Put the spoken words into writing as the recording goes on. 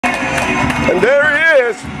And there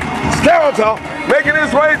he is, Skeletal, making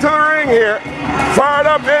his way to the ring here. Fired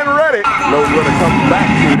up and ready. Knows where to come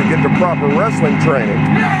back to get the proper wrestling training.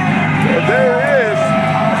 And there he is,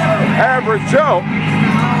 Average Joe,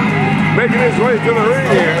 making his way to the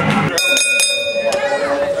ring here.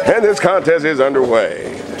 And this contest is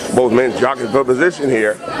underway. Both men jockeying for position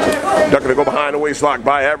here. Ducking to go behind the waistlock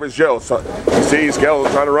by Average Joe. So you see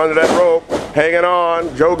Skeletal trying to run to that rope. Hanging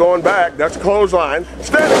on. Joe going back. That's a clothesline.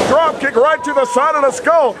 Standing drop kick right to the side of the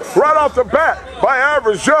skull. Right off the bat by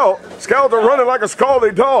Average Joe. Skeletal running like a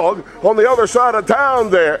scalded dog on the other side of town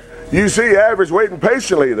there. You see Average waiting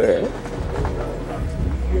patiently there.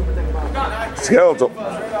 Skeletal,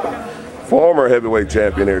 former heavyweight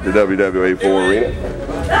champion here at the WWA4 Arena.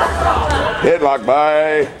 Headlock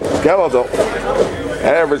by Skeletal.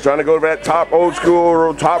 Average trying to go to that top old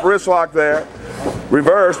school top wrist lock there.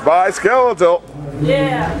 Reversed by Skeletal.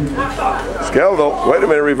 Skeletal, wait a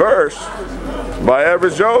minute, reverse by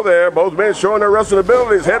Average Joe there. Both men showing their wrestling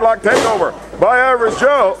abilities. Headlock takeover by Average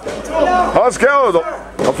Joe on Skeletal.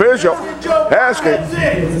 Official asking.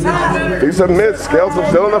 He submits. Skeletal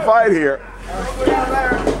still in the fight here.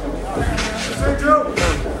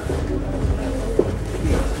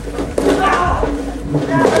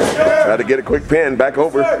 Try to get a quick pin back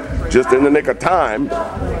over just in the nick of time.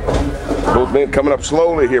 Both men coming up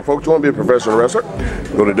slowly here. Folks, you want to be a professional wrestler?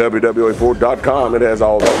 Go to WWA4.com. It has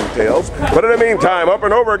all the details. But in the meantime, up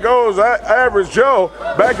and over goes Average Joe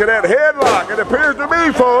back to that headlock. It appears to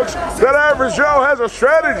me, folks, that Average Joe has a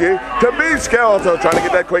strategy to beat Skeletal. Trying to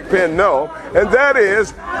get that quick pin, no. And that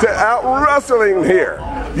is to out-wrestling here.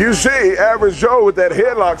 You see Average Joe with that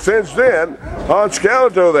headlock since then on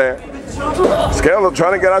Skeletal there. Skeletal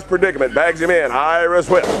trying to get us predicament. Bags him in. Irish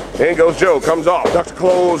whip. In goes Joe. Comes off. Ducks the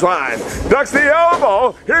clothesline. Ducks the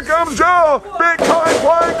elbow. Here comes Joe. Big time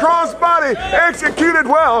flying cross body. Executed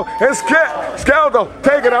well. And Skeletal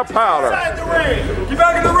taking up powder. Get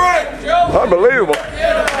back in the ring. Unbelievable.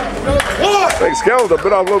 I think Skeletal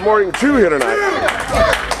bit off a little more than 2 here tonight.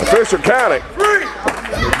 Official counting.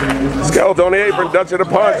 Skeletal on the apron. Ducks it a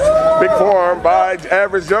punch. Big forearm by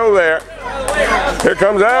Average Joe there. Here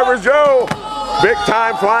comes Average Joe. Big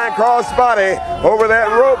time flying cross body over that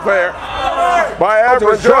rope there by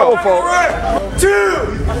Average Joe, folks.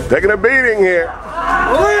 Taking a beating here.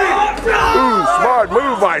 Ooh, smart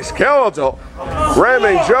move by Skeletal.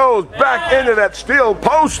 Ramming Joe's back into that steel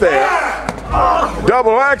post there.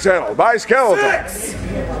 Double axe handle by Skeletal.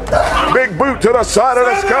 Big boot to the side of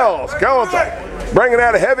the skull. Skeletal bringing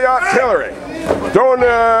out heavy artillery. Throwing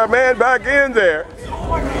the man back in there.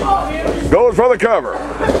 Goes for the cover.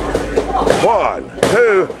 1,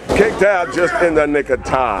 2, kicked out just in the nick of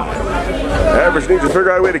time. Average needs to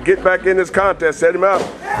figure out a way to get back in this contest. Set him up.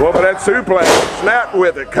 Go for that suplex. Snap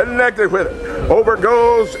with it. Connected with it. Over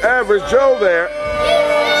goes Average Joe there.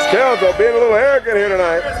 Skeletal being a little arrogant here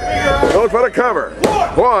tonight. Goes for the cover.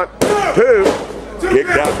 1, 2.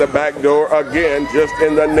 Kicked out the back door again, just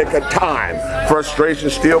in the nick of time.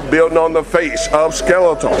 Frustration still building on the face of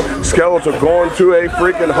Skeletal. Skeletal going to a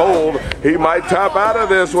freaking hold. He might tap out of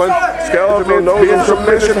this one. Skeletal knows in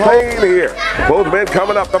submission pain here. Both men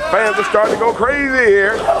coming up. The fans are starting to go crazy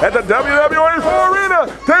here at the WWA4 Arena.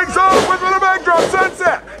 Takes off with the backdrop.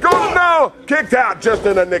 Sunset. Goes now. Kicked out just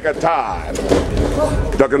in the nick of time.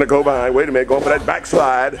 Ducking to go behind. Wait a minute. Going for that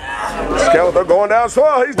backslide. Skeletal going down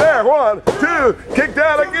slow. He's there. 1, 2. Kicked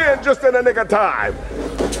out again just in the nick of time.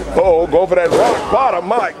 Oh, go for that rock bottom.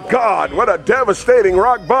 My God, what a devastating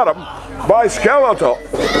rock bottom by Skeletal.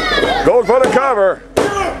 Goes for the cover.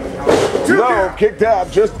 No, kicked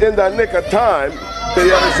out just in the nick of time to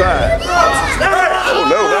the other side. Oh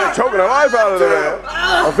no, they're choking the life out of the man.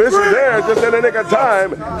 Official there just in the nick of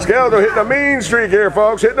time. Skeletal hitting a mean streak here,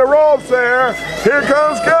 folks. Hitting the ropes there. Here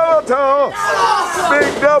comes Skeletal.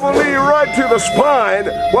 Big double knee right to the spine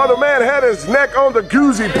while the man had his neck on the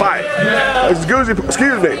goozy pipe. Excuse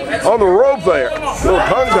me, on the rope there. A little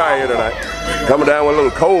tongue tie here tonight. Coming down with a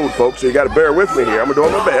little cold, folks, so you got to bear with me here. I'm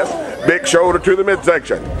doing my best. Big shoulder to the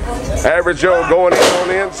midsection. Average Joe going in on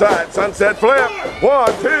the inside. Sunset flip.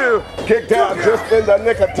 1, 2. Kicked out just in the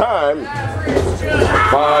nick of time.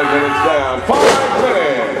 5 minutes down. 5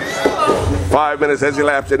 minutes. 5 minutes has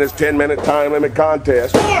elapsed in this 10-minute time limit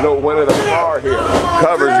contest. No winner thus far here.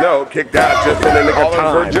 Covers no. Kicked out just in the nick of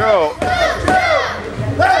time. For Joe.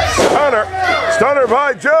 Stunner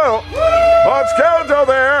by Joe. On Skeletal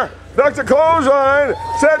there. Ducks a clothesline,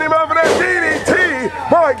 set him up for that DDT.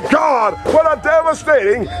 My God, what a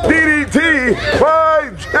devastating DDT by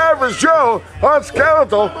Average Joe on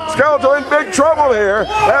Skeletal. Skeletal in big trouble here.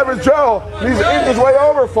 Average Joe needs to inch his way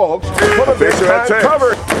over, folks. What a big time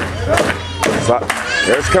cover.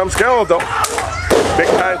 Here comes Skeletal. Big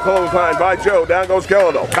time clothesline by Joe. Down goes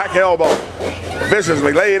Skeletal. Back elbow.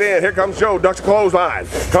 Viciously laid in. Here comes Joe. Ducks clothesline.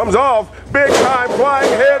 Comes off. Big time flying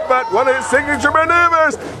headbutt. One of his signature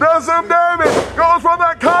maneuvers. Does some damage. Goes for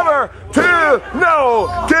the cover. 2.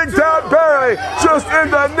 No. Kicked out barely. Just in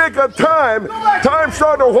the nick of time. Time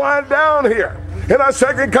starting to wind down here. In our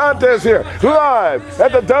second contest here, live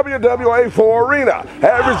at the WWA4 Arena.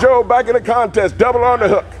 Average Joe back in the contest, double on the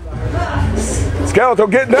hook. Skeletal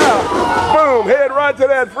getting out. Boom, head right to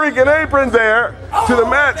that freaking apron there, to the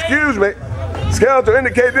mat, excuse me. Skeletal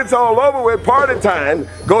indicates it's all over with, party time.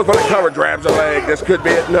 Goes for the cover, grabs a leg. This could be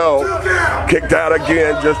it, no. Kicked out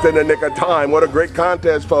again, just in the nick of time. What a great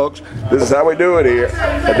contest, folks. This is how we do it here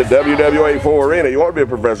at the WWA4 Arena. You want to be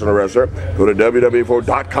a professional wrestler, go to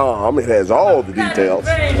WWA4.com. It has all the details.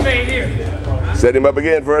 Set him up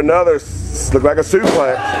again for another, look like a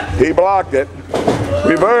suplex. He blocked it.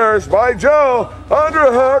 Reverse by Joe,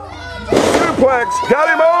 underhook, suplex, got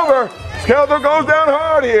him over. Skeletal goes down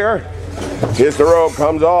hard here. Hits the rope,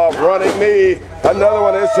 comes off, running knee. Another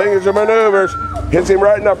one of his signature maneuvers. Hits him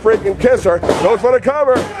right in the freaking kisser. Goes for the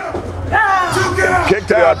cover.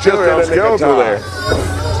 Kicked out just in the Skeletal there.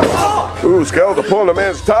 Ooh, Skeletal pulling the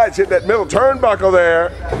man's tights, hit that middle turnbuckle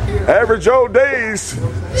there. Average Joe dazed.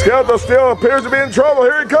 Skeletal still appears to be in trouble.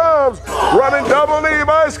 Here he comes. Running double knee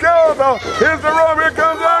by Skeletal. Here's the rope. Here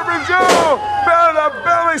comes Average Joe. Belly to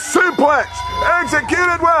belly suplex.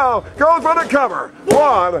 Executed well. Goes for the cover.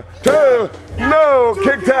 1, 2. No.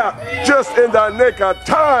 Kicked out just in the nick of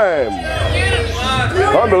time.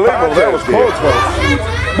 Unbelievable. That was close,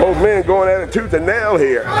 folks. Both men going at it tooth and nail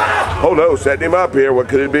here. Oh no, setting him up here. What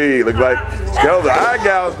could it be? Look like Skeletal eye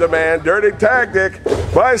gouged the man. Dirty tactic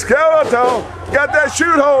by Skeletal. Got that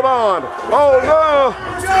shoot hold on. Oh no.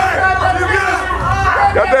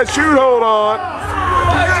 Got that shoot hold on.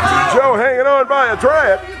 Joe hanging on by a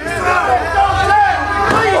thread.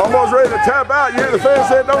 Almost ready to tap out. You hear the fans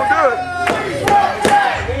saying don't do it.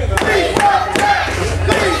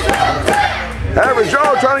 Average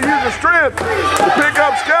Joe trying to use his strength to pick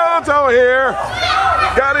up Skeletal here.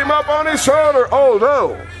 Got him up on his shoulder. Oh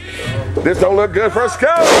no. This don't look good for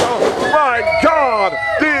Skeletal. My God,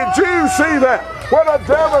 did you see that? What a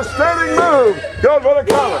devastating move. Goes for the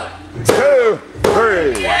cover. 2,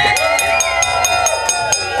 3.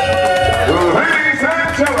 Ladies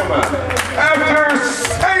and gentlemen, after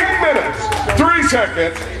 8 minutes, 3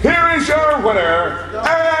 seconds, here is your winner,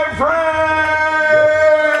 Average